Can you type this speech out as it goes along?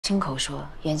亲口说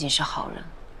严谨是好人，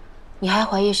你还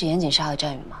怀疑是严谨杀了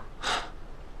战宇吗？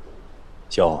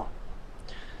小欧，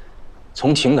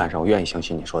从情感上我愿意相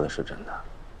信你说的是真的，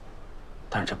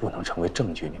但是这不能成为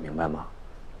证据，你明白吗？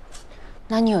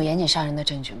那你有严谨杀人的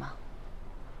证据吗？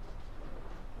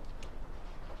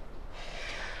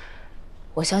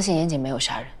我相信严谨没有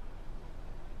杀人。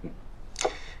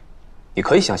你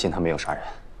可以相信他没有杀人，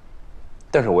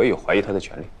但是我也有怀疑他的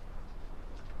权利。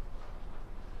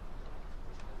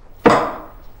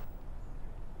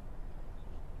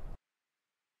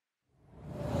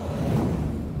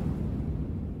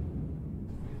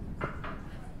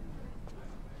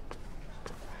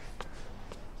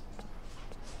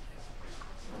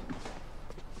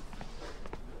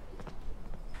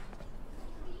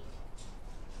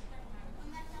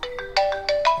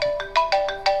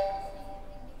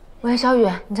喂，小雨，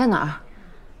你在哪儿？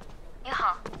你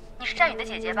好，你是战宇的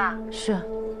姐姐吧？是。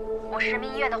我是人民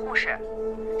医院的护士，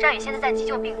战宇现在在急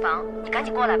救病房，你赶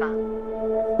紧过来吧。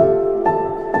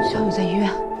小雨在医院。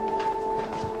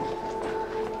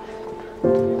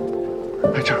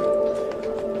哎，这儿。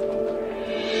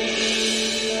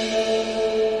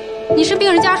你是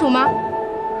病人家属吗？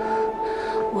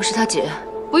我是他姐。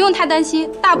不用太担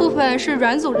心，大部分是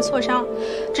软组织挫伤，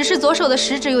只是左手的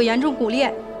食指有严重骨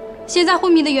裂。现在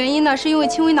昏迷的原因呢，是因为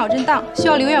轻微脑震荡，需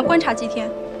要留院观察几天。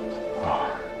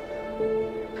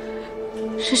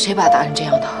是谁把他打成这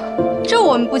样的？这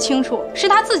我们不清楚，是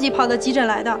他自己跑到急诊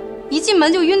来的，一进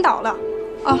门就晕倒了。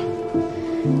哦，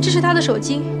这是他的手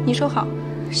机，你收好。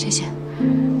谢谢。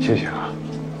谢谢啊。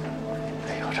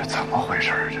哎呦，这怎么回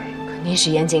事啊？这是肯定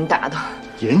是严谨打的。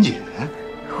严谨？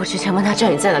我之前问他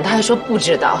战宇在哪，他还说不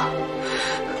知道。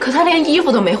可他连衣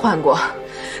服都没换过，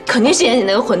肯定是严谨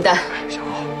那个混蛋。小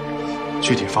欧，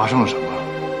具体发生了什么，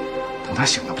等他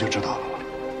醒了不就知道了吗？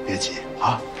别急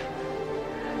啊。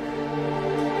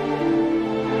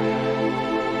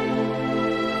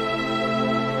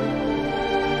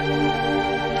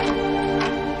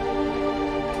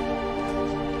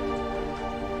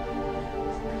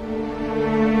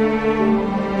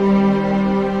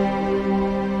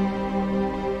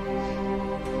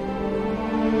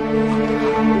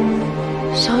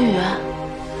小雨，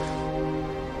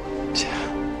姐，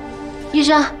医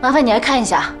生，麻烦你来看一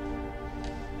下，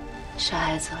傻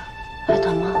孩子，还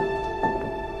疼吗？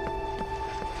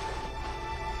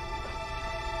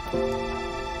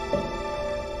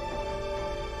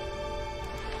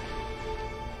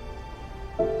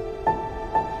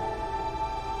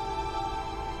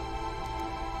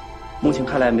目前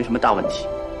看来没什么大问题，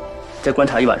再观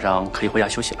察一晚上，可以回家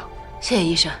休息了。谢谢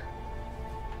医生。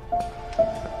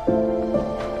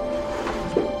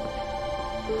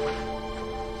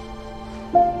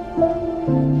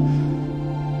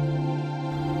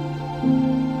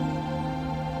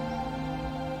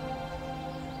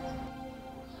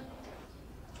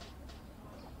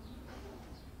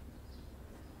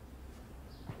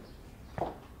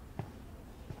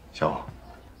小欧，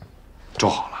粥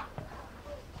好了。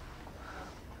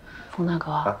冯大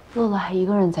哥，乐乐还一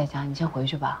个人在家，你先回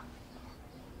去吧。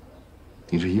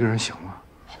你这一个人行吗？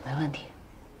没问题。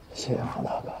谢谢冯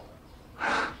大哥。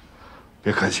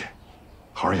别客气，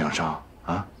好好养伤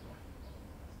啊。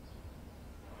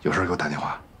有事给我打电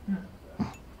话。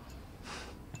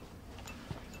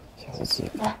小姐，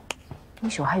来，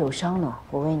你手还有伤呢，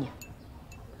我喂你。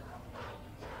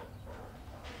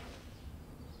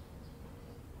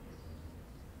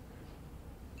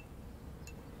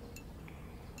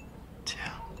姐，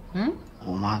嗯，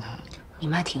我妈她……你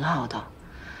妈挺好的，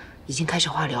已经开始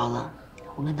化疗了。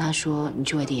我跟她说你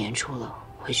去外地演出了，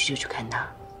回去就去看她。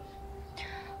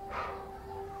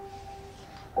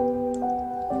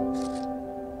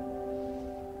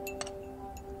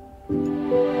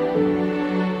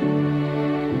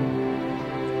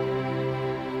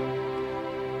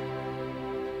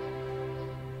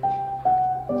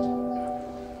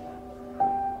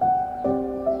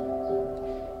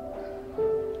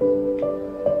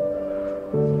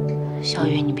小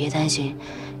雨，你别担心，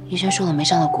医生说了，没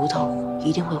伤到骨头，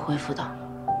一定会恢复的。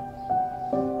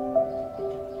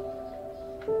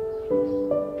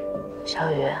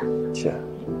小雨，姐，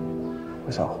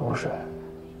我想喝水。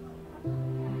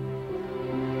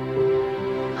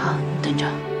好，你等着。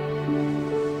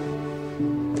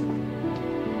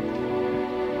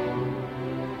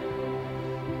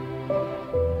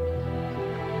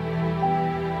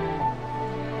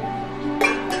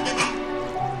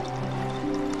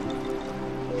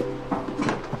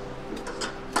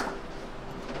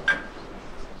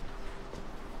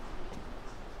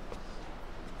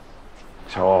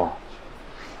小欧，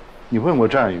你问过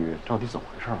战宇到底怎么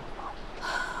回事吗？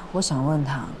我想问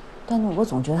他，但我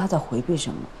总觉得他在回避什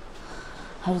么，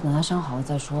还是等他伤好了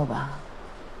再说吧。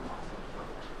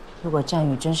如果战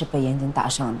宇真是被严谨打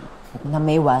伤的，我跟他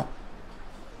没完。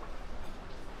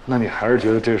那你还是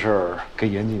觉得这事儿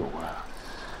跟严谨有关啊？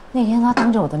那天他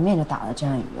当着我的面就打了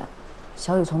战宇，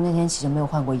小雨从那天起就没有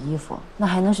换过衣服，那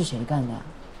还能是谁干的呀？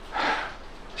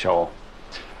小欧，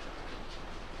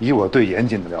以我对严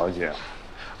谨的了解，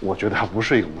我觉得他不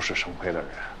是一个无事生非的人，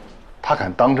他敢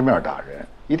当着面打人，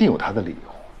一定有他的理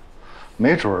由。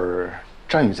没准儿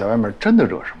战宇在外面真的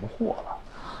惹什么祸了。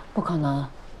不可能，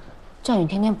战宇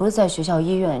天天不是在学校、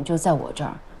医院，就是在我这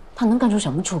儿，他能干出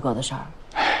什么出格的事儿？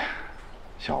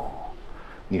小欧，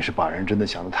你是把人真的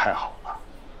想得太好了，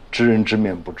知人知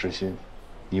面不知心。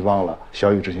你忘了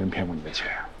小雨之前骗过你的钱，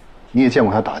你也见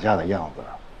过他打架的样子，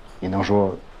你能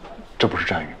说这不是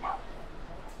战宇吗？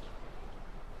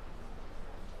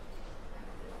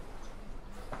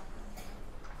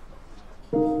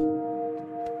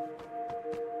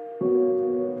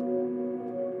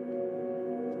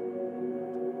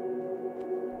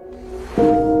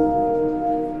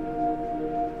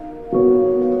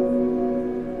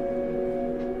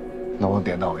那我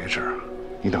点到为止，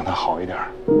你等他好一点，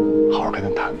好好跟他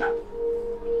谈谈。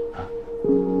啊。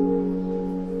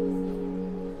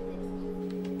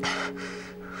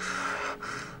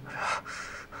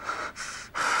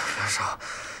别烧，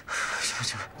行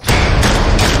行。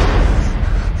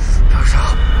别烧。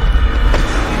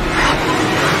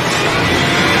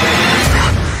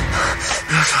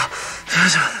别烧，行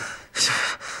行行。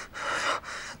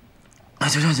哎，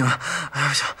行行行，哎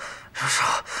呀行，别烧。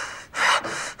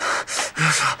别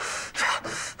烧，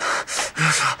别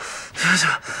烧，行行，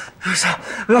别烧，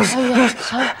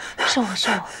别烧。小雨，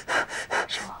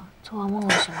是我，做噩梦了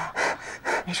是吧？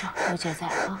没事，有姐在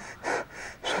啊，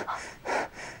睡吧。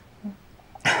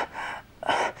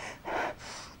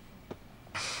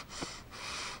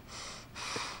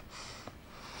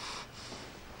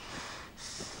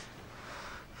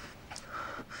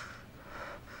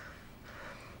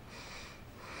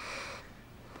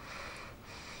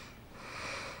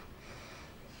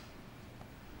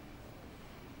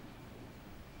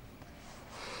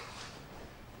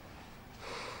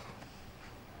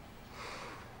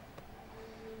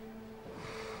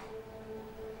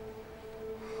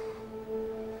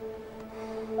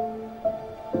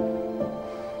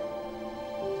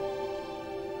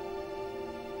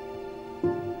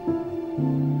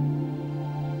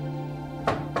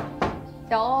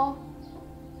小欧，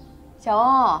小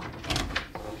欧，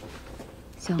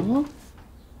小欧，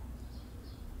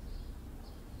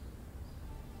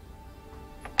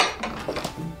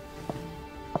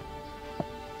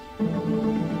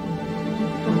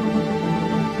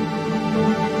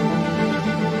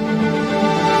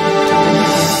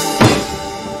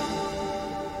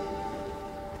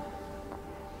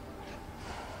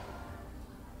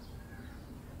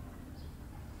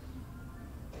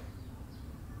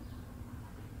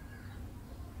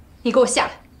你给我下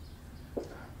来！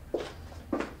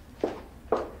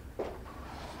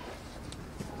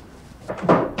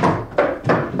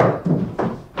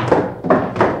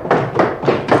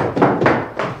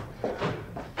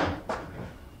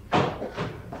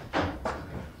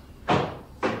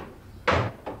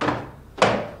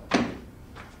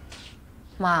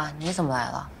妈，你怎么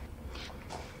来了？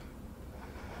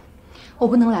我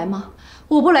不能来吗？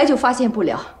我不来就发现不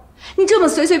了。你这么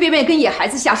随随便便跟野孩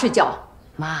子瞎睡觉。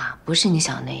妈，不是你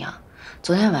想的那样。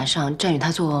昨天晚上战宇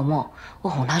他做噩梦，我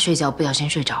哄他睡觉，不小心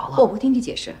睡着了。我不听你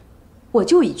解释，我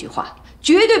就一句话，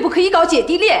绝对不可以搞姐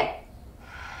弟恋。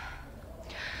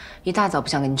一大早不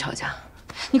想跟你吵架，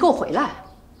你给我回来，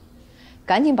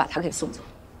赶紧把他给送走，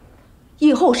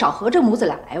以后少和这母子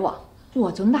俩来往。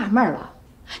我就纳闷了，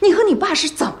你和你爸是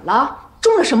怎么了？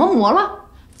中了什么魔了？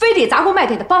非得砸锅卖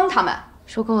铁的帮他们？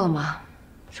说够了吗？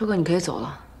说够你可以走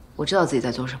了，我知道自己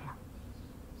在做什么。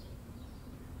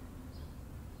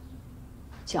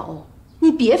小欧，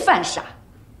你别犯傻，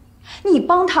你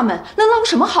帮他们能捞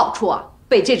什么好处啊？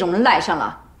被这种人赖上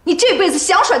了，你这辈子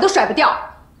想甩都甩不掉。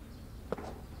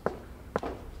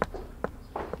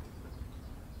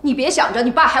你别想着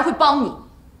你爸还会帮你。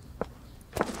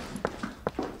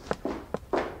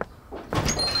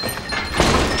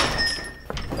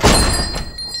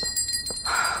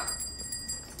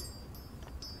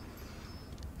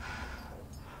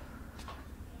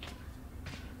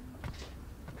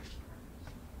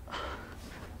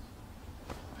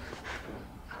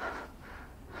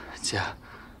姐，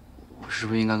我是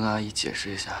不是应该跟阿姨解释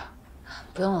一下？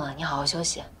不用了，你好好休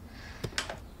息。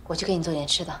我去给你做点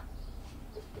吃的。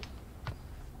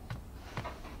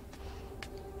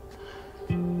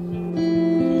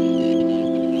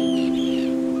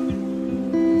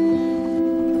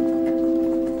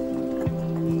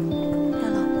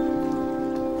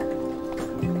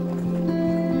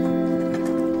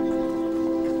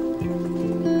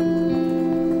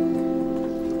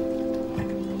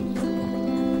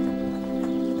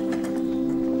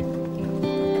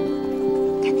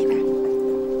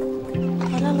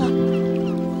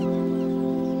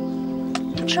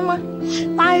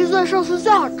鱼做的寿司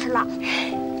最好吃了。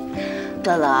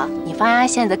乐乐，你发芽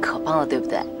现在可棒了，对不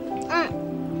对？嗯。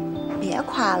别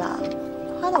夸了，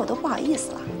夸的我都不好意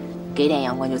思了。给点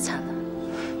阳光就灿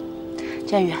烂。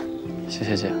战宇，谢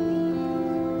谢姐。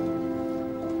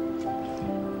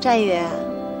战宇，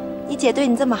你姐对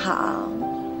你这么好，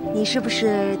你是不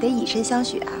是得以身相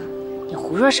许啊？你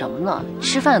胡说什么呢？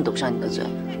吃饭都堵不上你的嘴。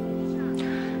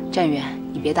战宇，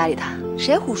你别搭理他。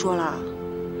谁胡说了？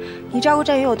你照顾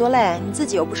战宇有多累，你自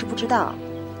己又不是不知道。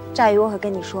战宇，我可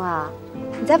跟你说啊，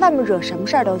你在外面惹什么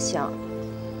事儿都行，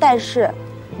但是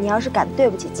你要是敢对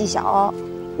不起纪晓欧，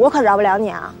我可饶不了你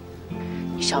啊！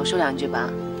你少说两句吧。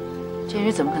战宇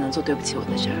怎么可能做对不起我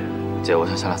的事儿？姐，我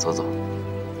想下来走走。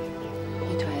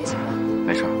你腿还行吗？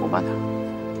没事，我慢点。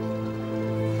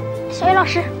小雨老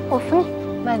师，我扶你。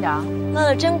慢点啊。乐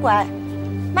乐真乖，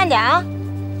慢点啊。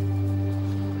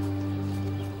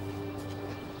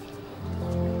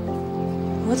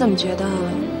我怎么觉得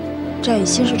战宇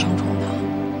心事重重的，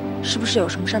是不是有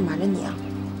什么事儿瞒着你啊？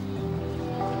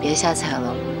别瞎猜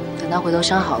了，等他回头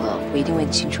伤好了，我一定问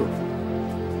你清楚。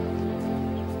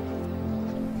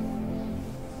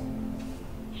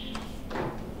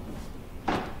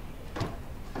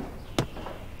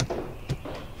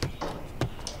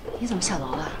你怎么下楼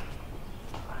了？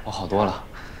我好多了，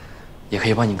也可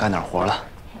以帮你干点活了。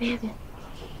别，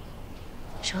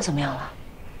手怎么样了？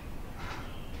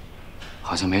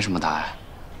好像没什么大碍。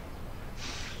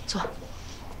坐。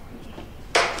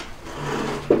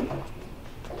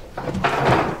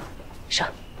上。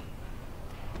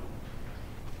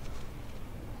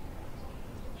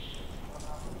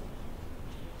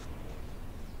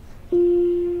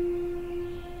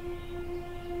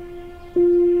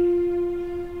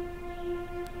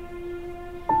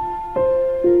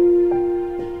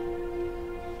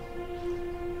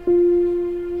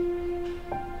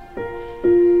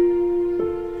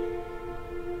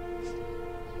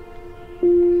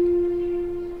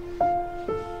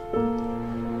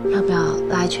要不要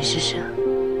拉一曲试试？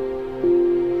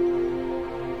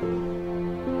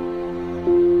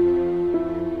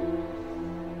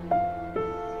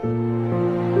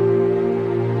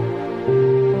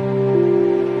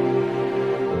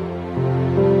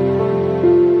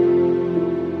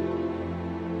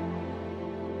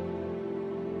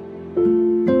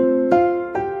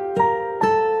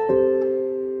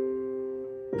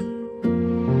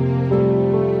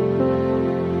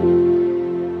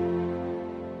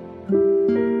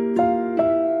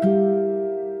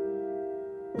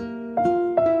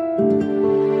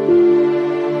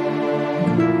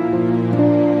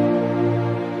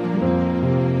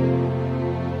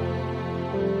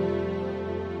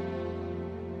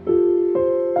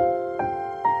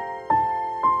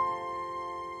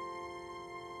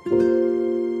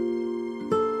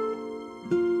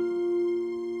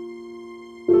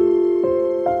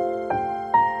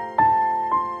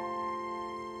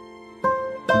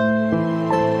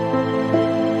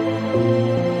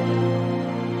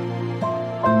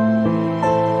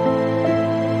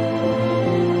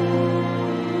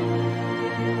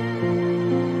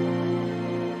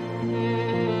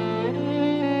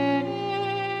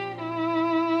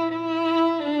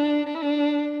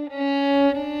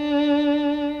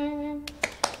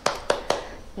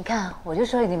你看，我就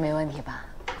说一定没问题吧。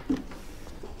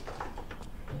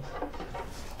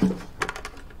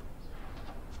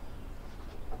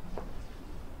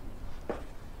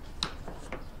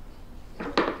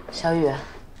小雨，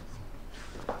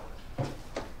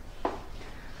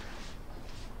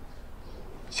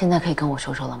现在可以跟我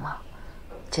说说了吗？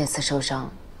这次受伤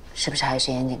是不是还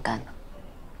是严谨干的？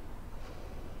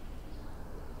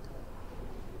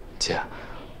姐，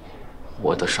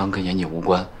我的伤跟严谨无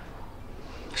关。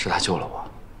是他救了我，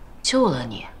救了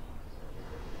你？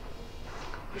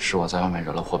是我在外面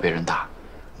惹了祸被人打，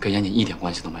跟严谨一点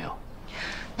关系都没有。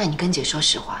那你跟姐说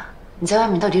实话，你在外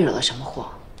面到底惹了什么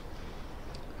祸？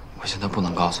我现在不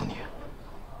能告诉你。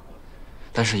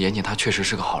但是严谨他确实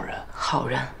是个好人。好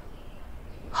人？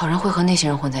好人会和那些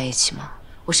人混在一起吗？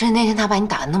我生日那天他把你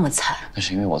打得那么惨，那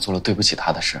是因为我做了对不起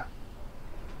他的事。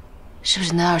是不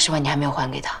是那20万你还没有还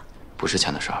给他？不是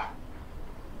钱的事儿。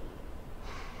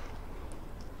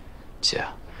姐，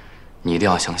你一定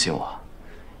要相信我，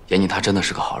严谨他真的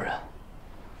是个好人，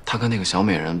他跟那个小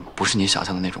美人不是你想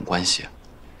象的那种关系，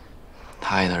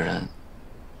他爱的人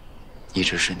一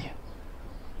直是你。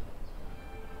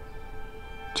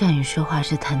战宇说话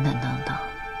是坦坦荡荡，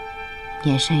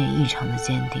眼神也异常的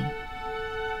坚定，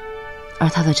而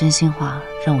他的真心话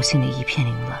让我心里一片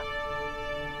凌乱，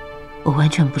我完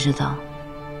全不知道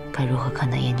该如何看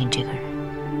待严谨这个人。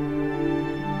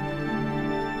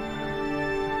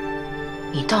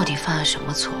你到底犯了什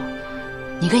么错？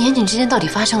你跟严谨之间到底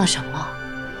发生了什么？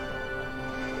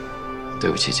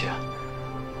对不起，姐，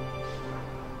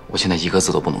我现在一个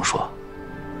字都不能说。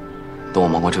等我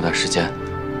忙过这段时间，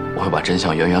我会把真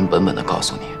相原原本本的告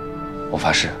诉你，我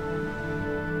发誓。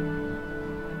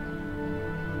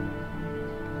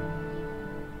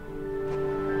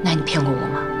那你骗过我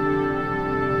吗？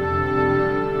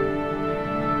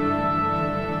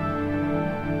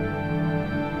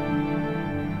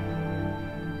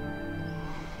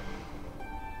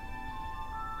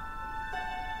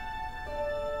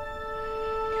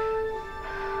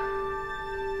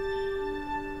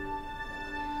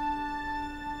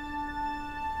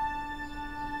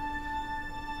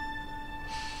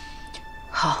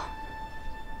好，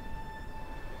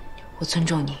我尊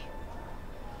重你，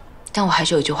但我还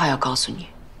是有一句话要告诉你：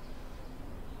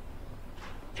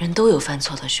人都有犯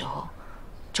错的时候，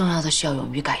重要的是要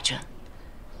勇于改正。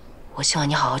我希望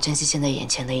你好好珍惜现在眼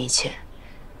前的一切，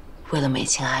为了美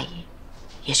琴阿姨，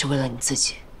也是为了你自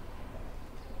己。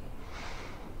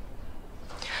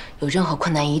有任何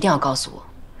困难一定要告诉我，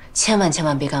千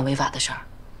万别干违法的事儿。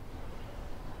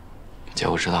姐，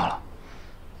我知道了。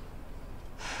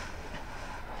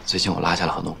最近我落下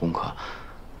了很多功课，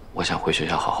我想回学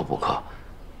校好好补课，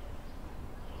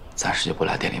暂时就不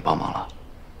来店里帮忙了。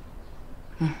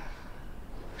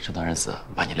这段日子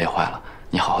把你累坏了，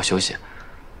你好好休息。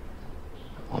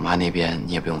我妈那边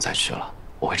你也不用再去了，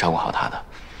我会照顾好她的。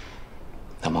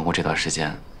等忙过这段时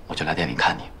间，我就来店里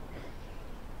看你。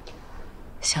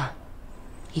行，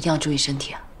一定要注意身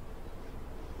体啊。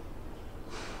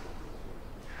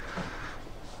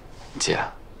姐，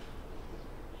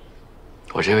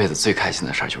我这辈子最开心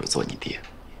的事儿就是做你爹。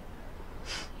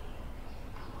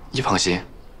你放心，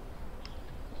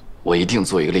我一定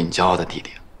做一个令你骄傲的弟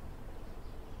弟。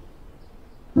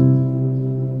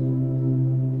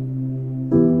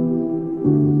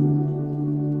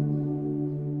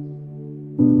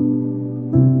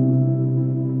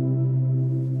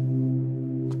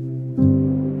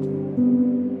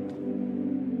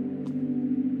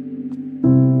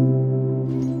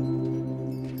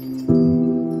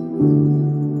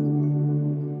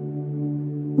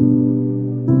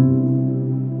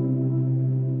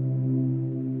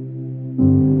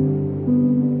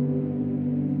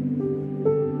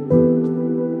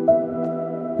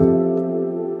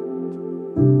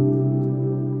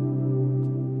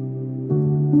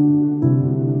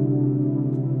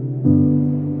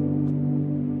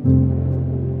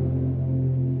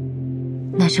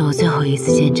那是我最后一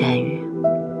次见战宇，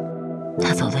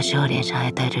他走的时候脸上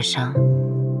还带着伤，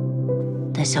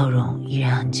但笑容依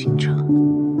然很清澈。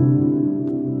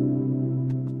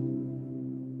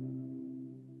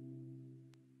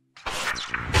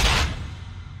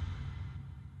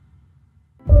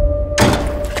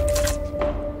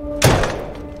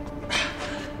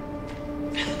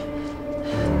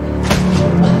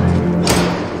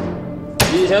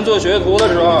以前做学徒的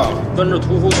时候，跟着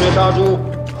屠夫学杀猪。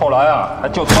后来啊，还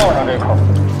就套上这口。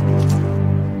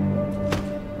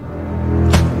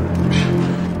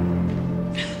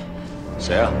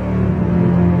谁啊？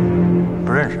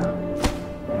不认识啊。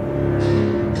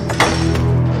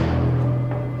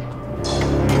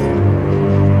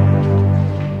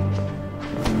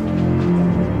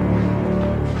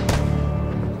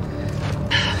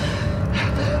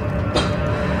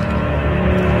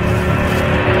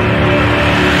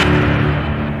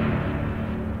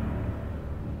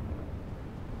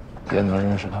也能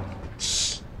认识他吗？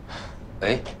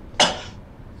哎，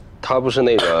他不是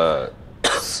那个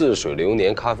似水流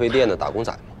年咖啡店的打工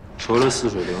仔吗？除了似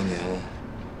水流年，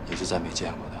也是再没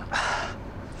见过他。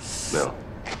没有。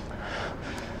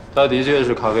他的确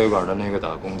是咖啡馆的那个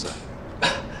打工仔，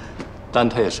但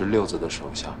他也是六子的手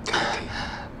下 KK，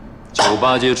 酒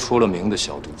吧街出了名的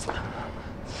小毒贩。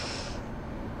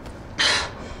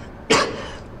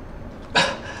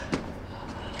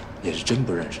也是真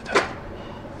不认识他。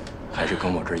还是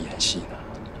跟我这儿演戏呢？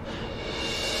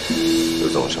刘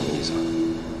总什么意思啊？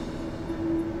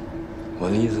我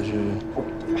的意思是，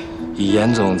以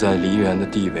严总在梨园的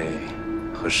地位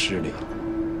和势力，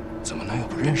怎么能有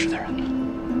不认识的人呢？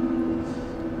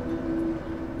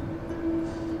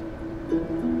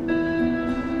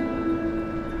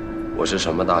我是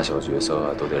什么大小角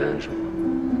色都得认识吗？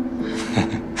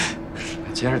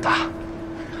接着打。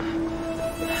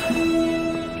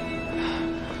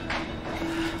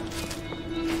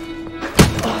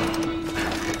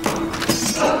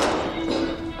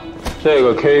这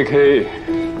个 KK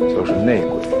就是内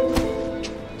鬼，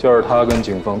就是他跟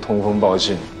警方通风报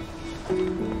信，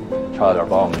差点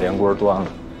把我们连锅端了。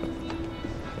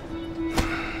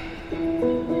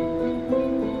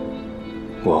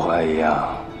我怀疑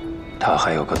啊，他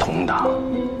还有个同党，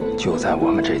就在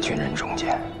我们这群人中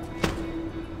间。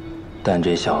但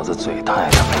这小子嘴太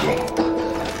他妈硬，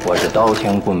我是刀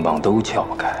枪棍棒都撬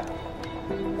不开。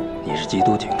你是缉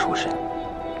毒警出身，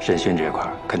审讯这块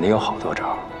肯定有好多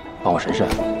招，帮我审审。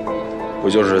不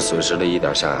就是损失了一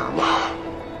点象牙吗？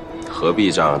何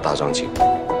必这样大张旗鼓？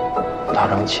大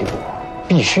张旗鼓，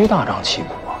必须大张旗鼓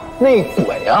啊！内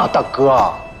鬼啊，大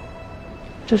哥！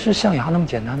这是象牙那么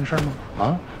简单的事吗？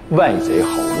啊，外贼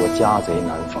好多，家贼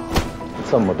难防。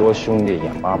这么多兄弟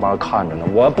眼巴巴看着呢，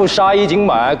我不杀一儆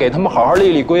百，给他们好好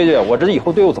立立规矩，我这以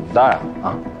后队伍怎么带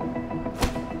啊？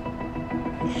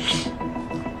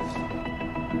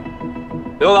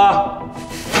刘子，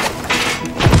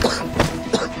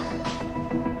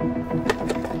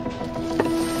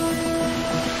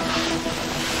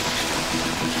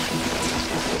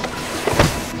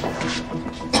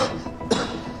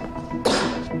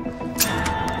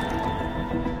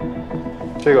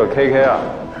这个 KK 啊，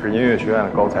是音乐学院的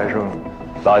高材生，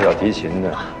拉小提琴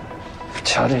的。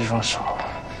瞧这双手，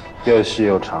又细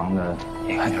又长的，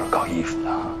一看就是搞艺术的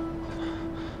啊。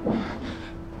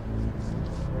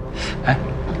哎，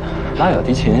拉小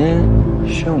提琴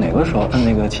是用哪个手摁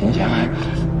那个琴弦来着？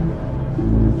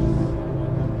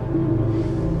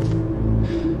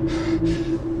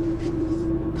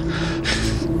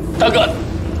大哥，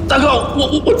大哥，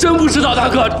我真不知道，大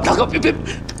哥，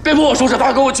别把我收拾，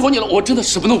大哥，我求你了，我真的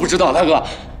什么都不知道，大哥。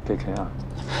KK 啊，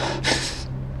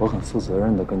我很负责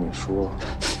任的跟你说，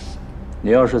你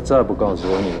要是再不告诉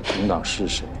我你的同党是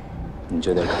谁，你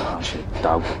就得跟上去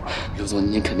打鼓了。刘总，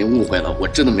您肯定误会了，我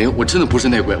真的没有，我真的不是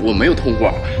内鬼，我没有偷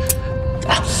过。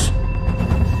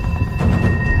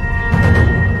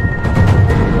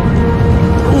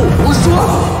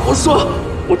我说，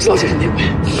我知道这是内鬼。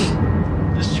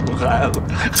熊孩子，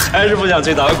还是不想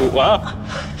去打鼓啊？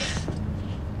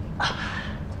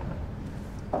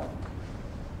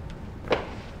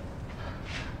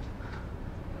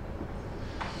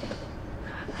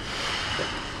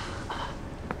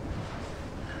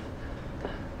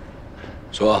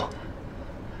说，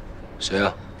谁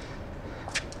啊？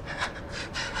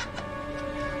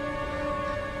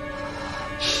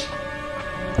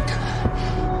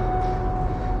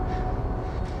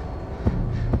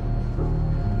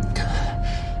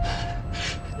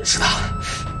是他，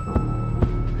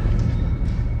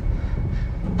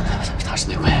他是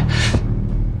内鬼。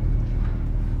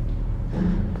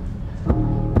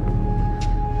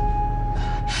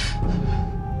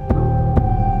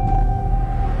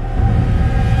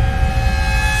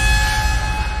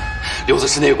刘子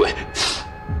是内鬼。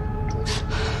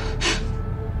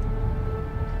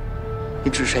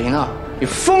你指谁呢？你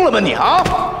疯了吧你啊！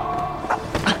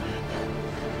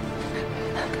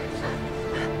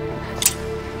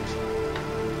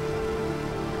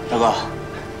大哥，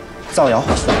造谣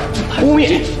话污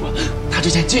蔑，他之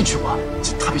前进去过，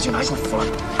他被警察说服了。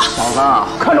小子啊，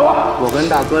看着我！我跟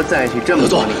大哥在一起这么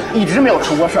多年，一直没有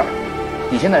出过事儿。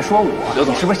你现在说我，刘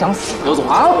总是不是想死？刘总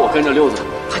啊，我跟着六子，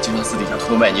他经常私底下偷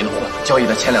偷卖您的货。交易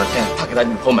的前2天，他给他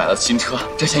女朋友买了新车，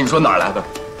这钱你说哪儿来的？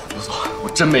刘总，我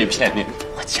真没骗您。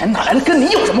我钱哪来的，跟你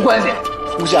有什么关系？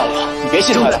诬陷我，你别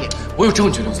信他的。我有证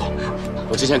据，刘总，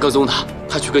我之前跟踪他，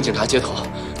他去跟警察接头，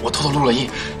我偷偷录了音，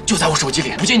就在我手机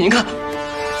里，不信您看。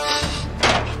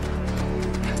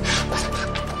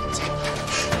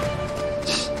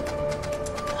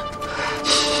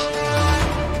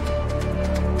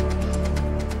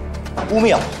污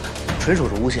蔑我，纯属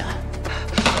是诬陷。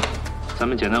咱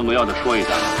们简单扼要的说一下。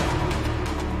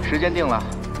时间定了，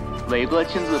伟哥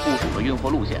亲自部署了运货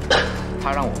路线，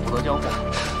他让我负责交货，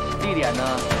地点呢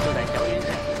就在小云县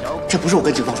交货。这不是我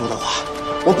跟警方说的话，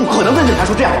我不可能跟警察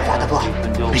说这样的话，大哥，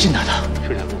别信他的。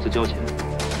水产公司交钱，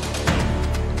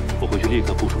我会去立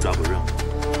刻部署抓捕任务。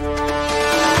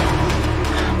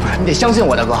不是，你得相信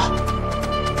我，大哥，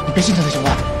你别信他的行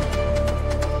吗？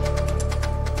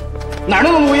哪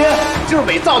弄的录音？就是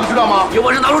伪造的，知道吗？有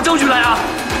本事拿出证据来啊！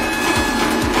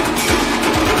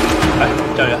哎，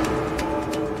站员，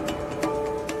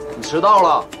你迟到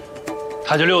了。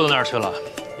他就溜到那儿去了，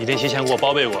已经提前给我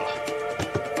报备过了。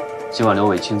今晚刘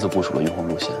伟亲自部署了运货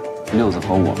路线，六子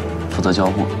和我负责交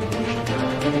货。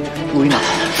录音呢？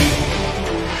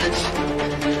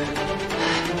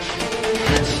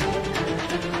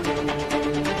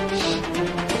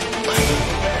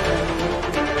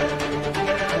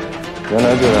原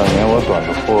来这2年我短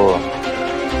的货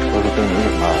都是被你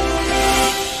给卖的。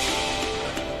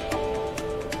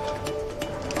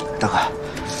大哥，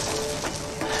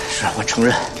是我承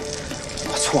认，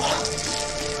我错了，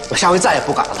我下回再也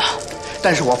不敢了。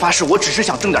但是我发誓，我只是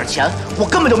想挣点钱，我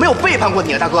根本就没有背叛过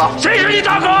你，大哥。谁是你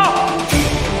大哥？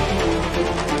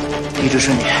一直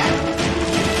是你。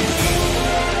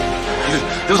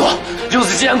刘总，刘子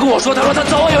之前跟我说，他说他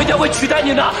早晚有一天会取代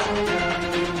您的。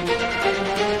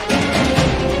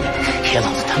别老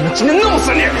子他妈今天弄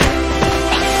死你！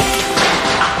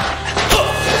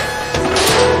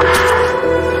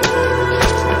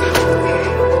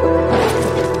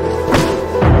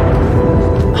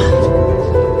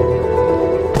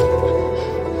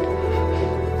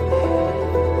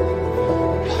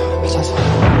别下去，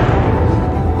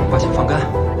把钱放干，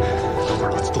等会儿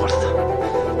老子剁了他。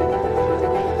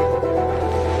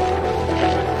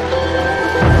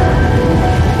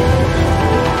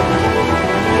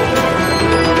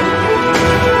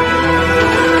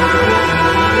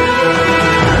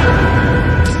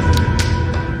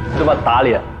 这把打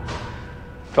脸，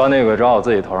抓内鬼抓我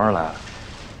自己头上来了。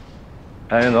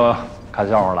赶紧走，看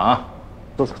笑话了啊！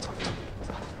走走走。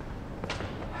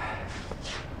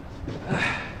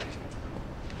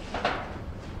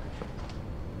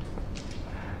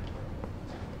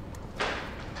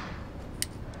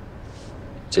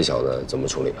这小子怎么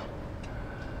处理啊？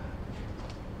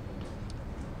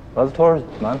把他拖出去，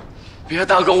慢。 别，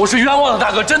大哥，我是冤枉的，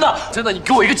大哥，真的，真的，你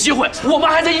给我一个机会，我妈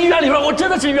还在医院里边，我真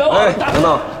的是冤枉的，大哥。等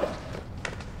等，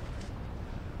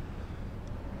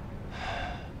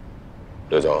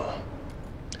刘总，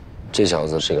这小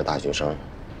子是一个大学生，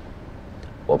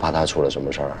我怕他出了什么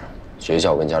事儿，学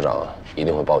校跟家长一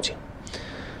定会报警。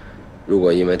如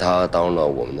果因为他耽误了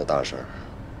我们的大事儿，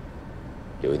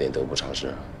有一点得不偿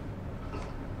失。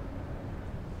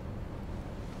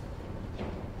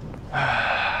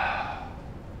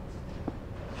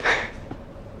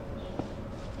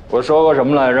我说过什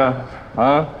么来着？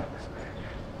啊？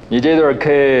你这对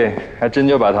K 还真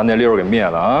就把他那溜给灭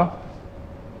了啊！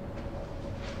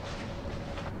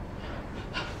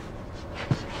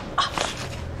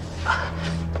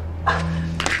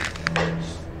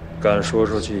敢说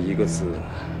出去一个字，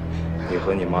你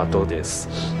和你妈都得死。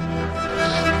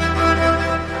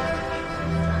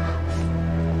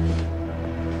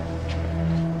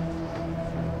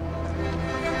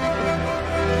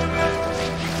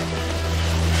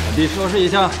你收拾一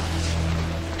下。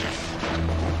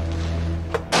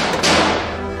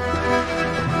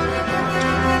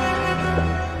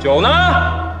酒呢？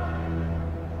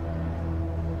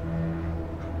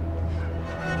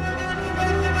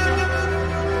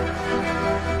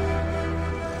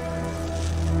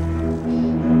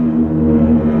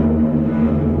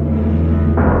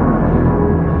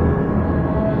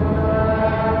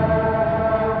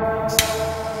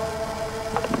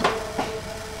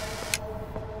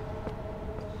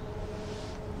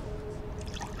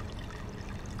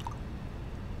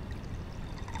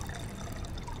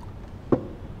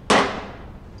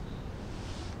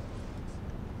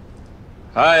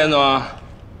哎，严总，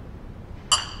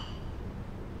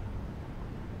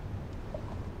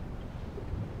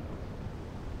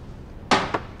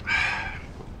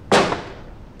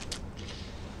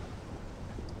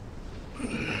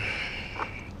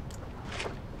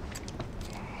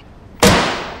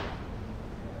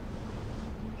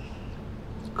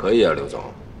可以啊，刘总，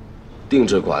定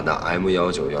制款的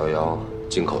M1911，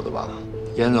进口的吧？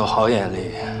严总好眼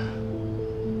力，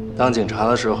当警察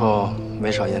的时候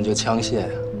没少研究枪械。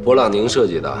波浪宁设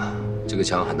计的，这个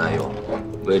枪很耐用，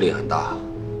威力很大。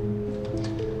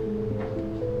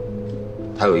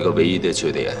它有一个唯一的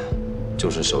缺点，就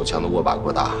是手枪的握把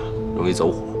过大，容易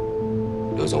走火。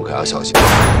刘总可要小心。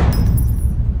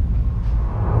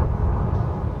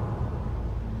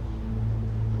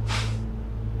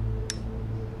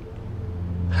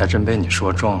还真被你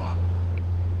说中了。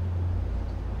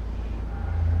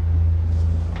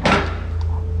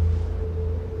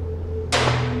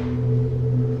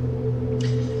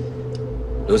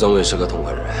刘总也是个痛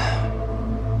快人，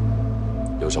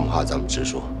有什么话咱们直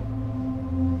说。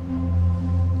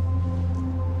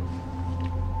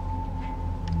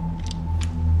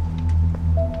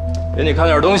给你看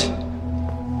点东西。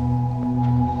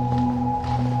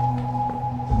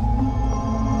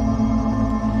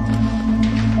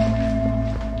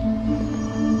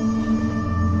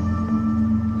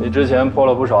你之前破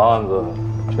了不少案子，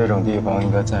这种地方应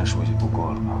该再熟悉不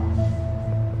过了吧？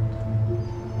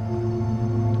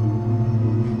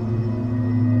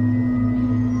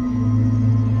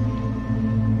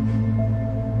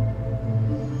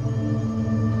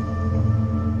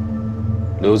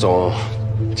刘总，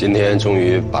今天终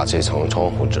于把这层窗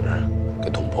户纸给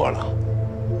捅破了。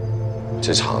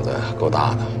这厂子够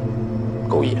大的，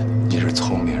够野的。你是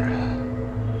聪明人，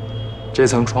这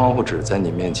层窗户纸在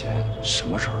你面前什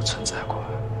么时候存在过？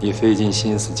你费尽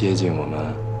心思接近我们，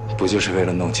不就是为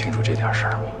了弄清楚这点事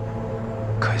儿吗？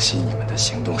可惜你们的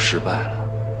行动失败了，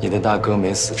你的大哥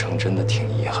没死成，真的挺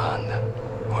遗憾的。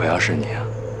我要是你啊，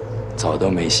早都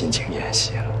没心情演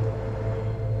戏了。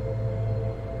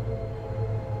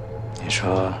你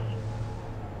说，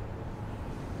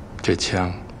这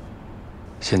枪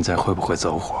现在会不会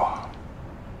走火？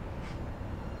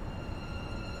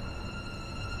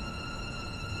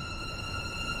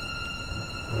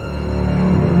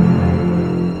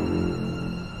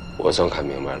我算看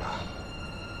明白了，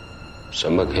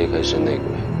什么 KK 是内鬼，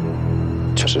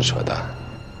就是扯淡。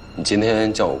你今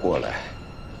天叫我过来，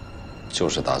就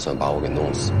是打算把我给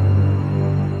弄死。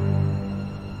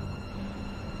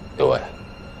刘伟，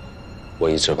我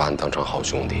一直把你当成好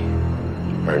兄弟，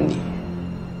而你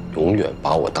永远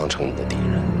把我当成你的敌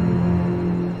人。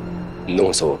你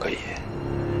弄死我可以，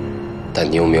但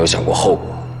你有没有想过后果？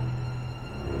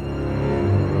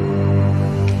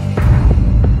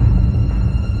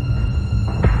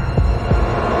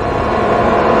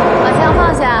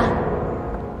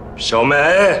小梅，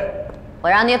我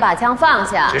让你把枪放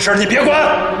下。这事儿你别管。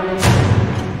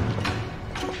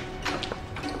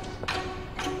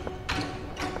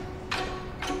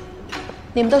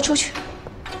你们都出去。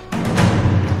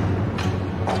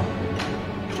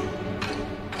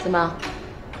怎么，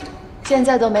现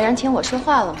在都没人听我说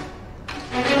话了吗？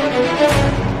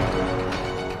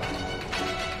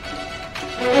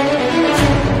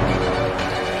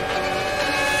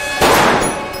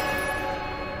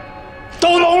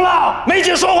都聋了，梅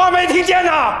姐说话没听见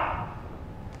呢。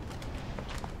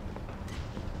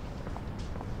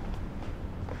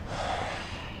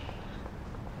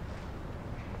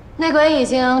内鬼已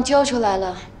经揪出来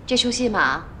了，这出戏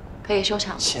码可以收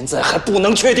场。现在还不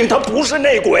能确定他不是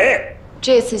内鬼。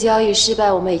这次交易失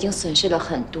败，我们已经损失了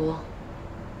很多。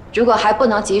如果还不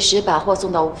能及时把货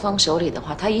送到吴峰手里的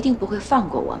话，他一定不会放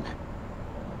过我们。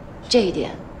这一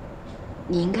点，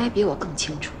你应该比我更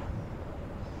清楚。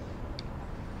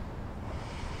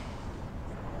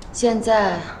现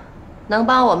在，能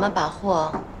帮我们把货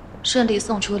顺利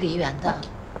送出梨园的，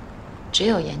只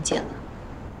有严姐了。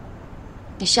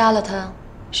你杀了他，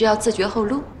是要自绝后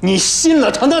路？你信了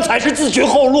他，那才是自绝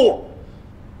后路。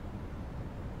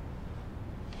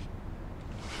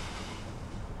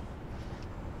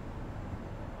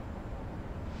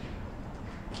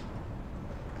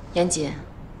严姐，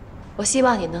我希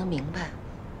望你能明白，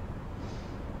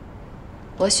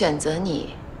我选择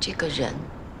你这个人，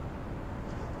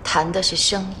谈的是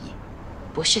生意，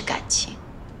不是感情。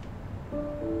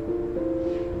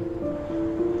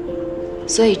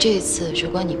所以这次，如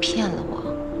果你骗了我，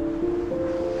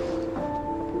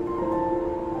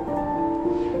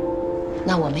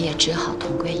那我们也只好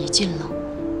同归于尽了。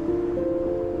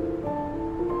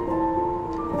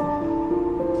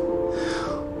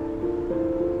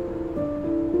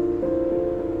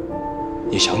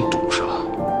你想赌是吧？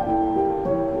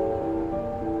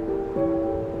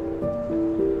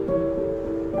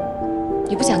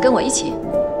你不想跟我一起？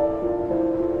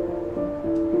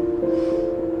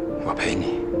我陪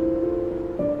你。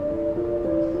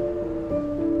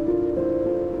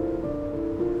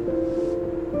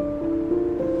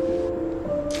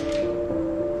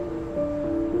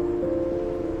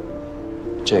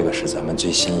这个是咱们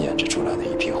最新研制出来的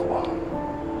一批货，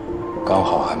刚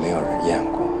好还没有人验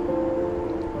过。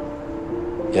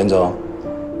严总，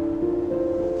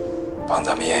帮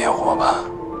咱们验验货吧。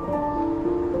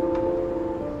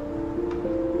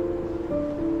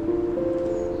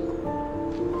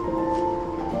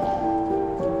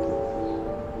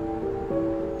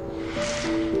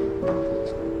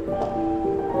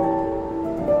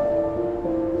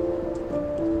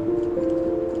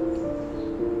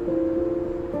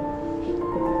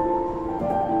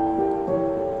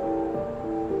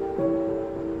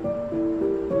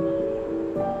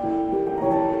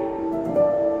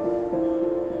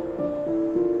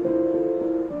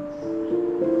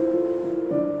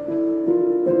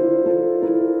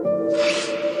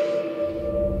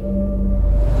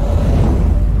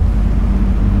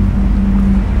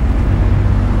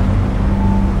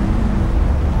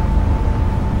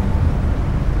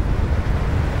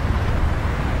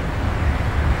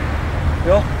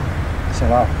哟，醒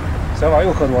了，昨晚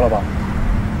又喝多了吧？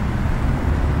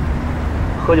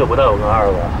喝酒不带我跟二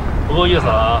子，不够意思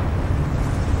啊！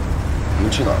你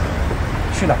们去哪儿？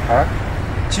去哪儿？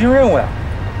执行任务呀。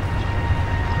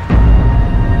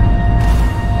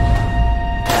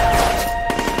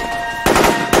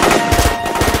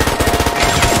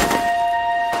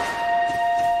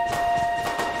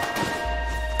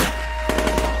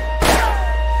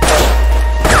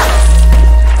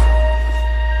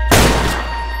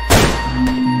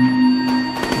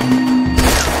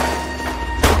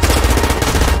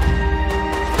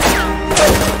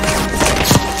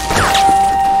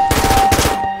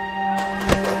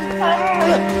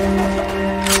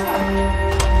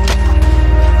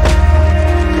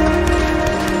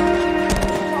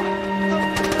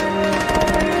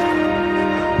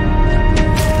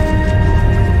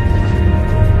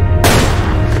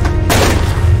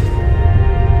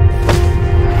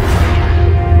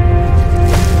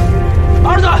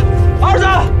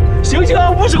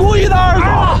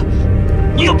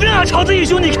大朝子义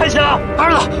兄，你开枪！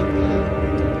儿子，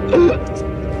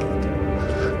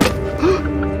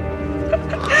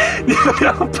你个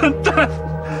两个笨蛋！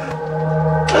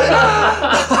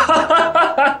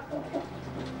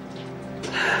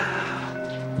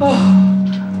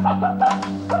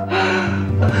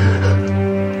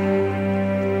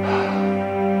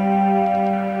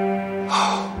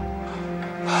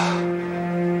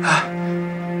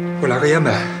我来个烟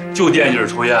没？就惦记着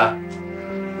抽烟，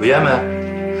有烟没？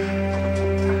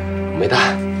没带，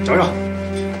找找。火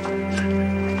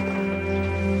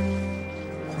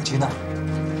机呢？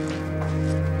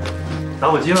打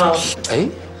火机呢？哎，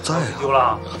在啊。丢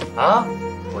了啊？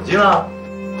火机呢？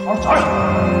好好找找。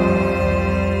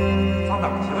放哪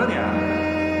儿去了你？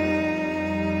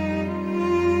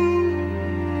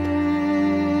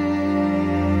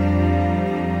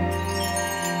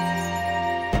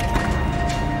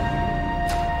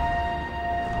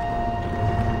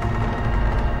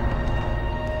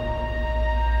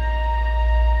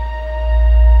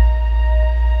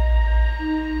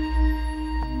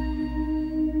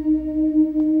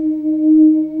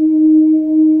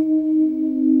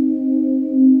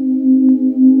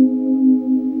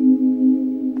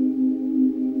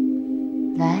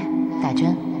来，打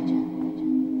针，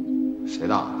谁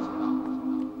打？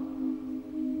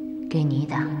给你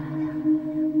打。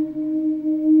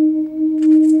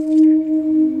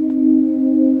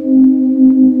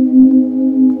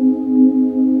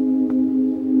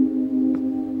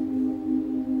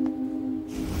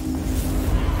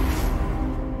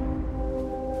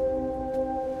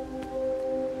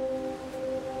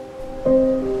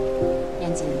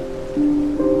严谨，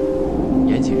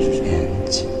严谨是谁？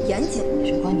严谨，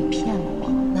如果你骗了我，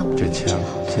那我这枪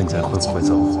现在会不会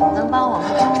走火？能帮我们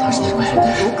找他是鬼？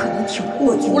有可能挺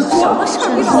过瘾的。什么事儿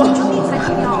没搞清楚你才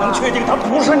停药啊？能确定他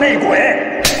不是内鬼？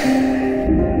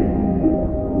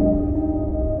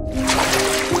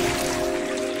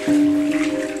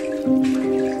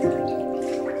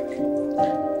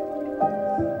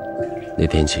那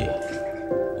天起，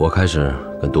我开始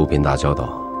跟毒品打交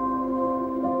道。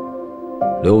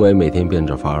刘伟每天变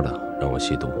着法的让我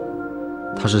吸毒，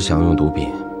他是想用毒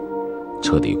品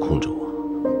彻底控制我。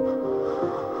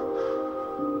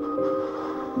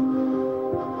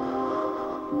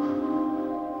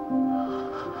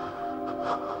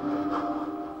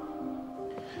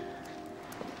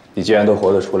你既然都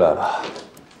活得出来了，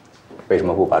为什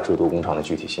么不把制毒工厂的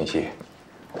具体信息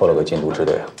透露给禁毒支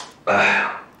队啊？哎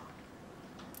呀，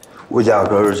我压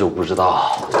根儿就不知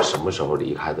道我什么时候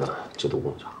离开的制毒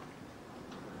工厂，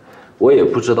我也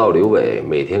不知道刘伟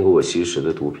每天给我吸食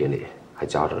的毒品里还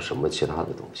加上什么其他的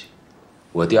东西。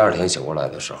我第二天醒过来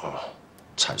的时候，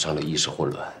产生了意识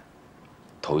混乱，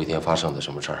头一天发生的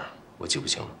什么事儿我记不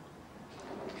清了。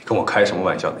你跟我开什么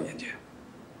玩笑呢，严杰？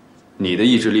你的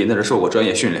意志力那是受过专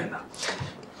业训练的。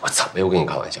我怎么又跟你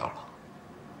开玩笑了？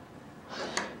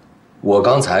我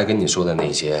刚才跟你说的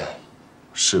那些，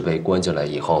是被关进来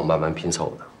以后慢慢拼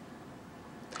凑的。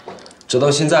直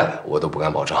到现在，我都不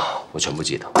敢保证我全部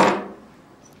记得。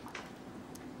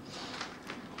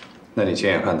那你亲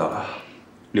眼看到了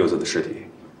六子的尸体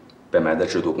被埋在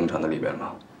制毒工厂的里边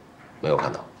吗？没有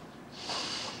看到。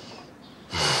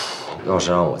要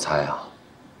是让我猜啊，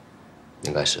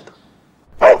应该是的。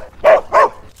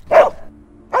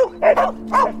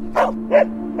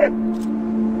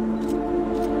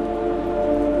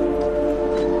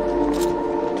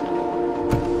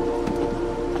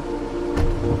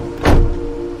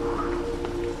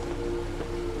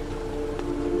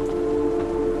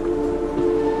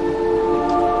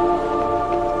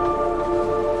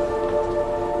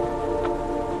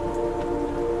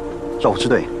照护支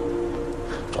队，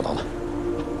找到了。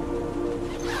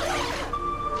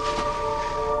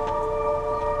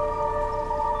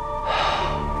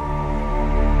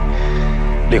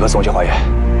立刻送去化验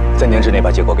，3天之内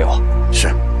把结果给我。是。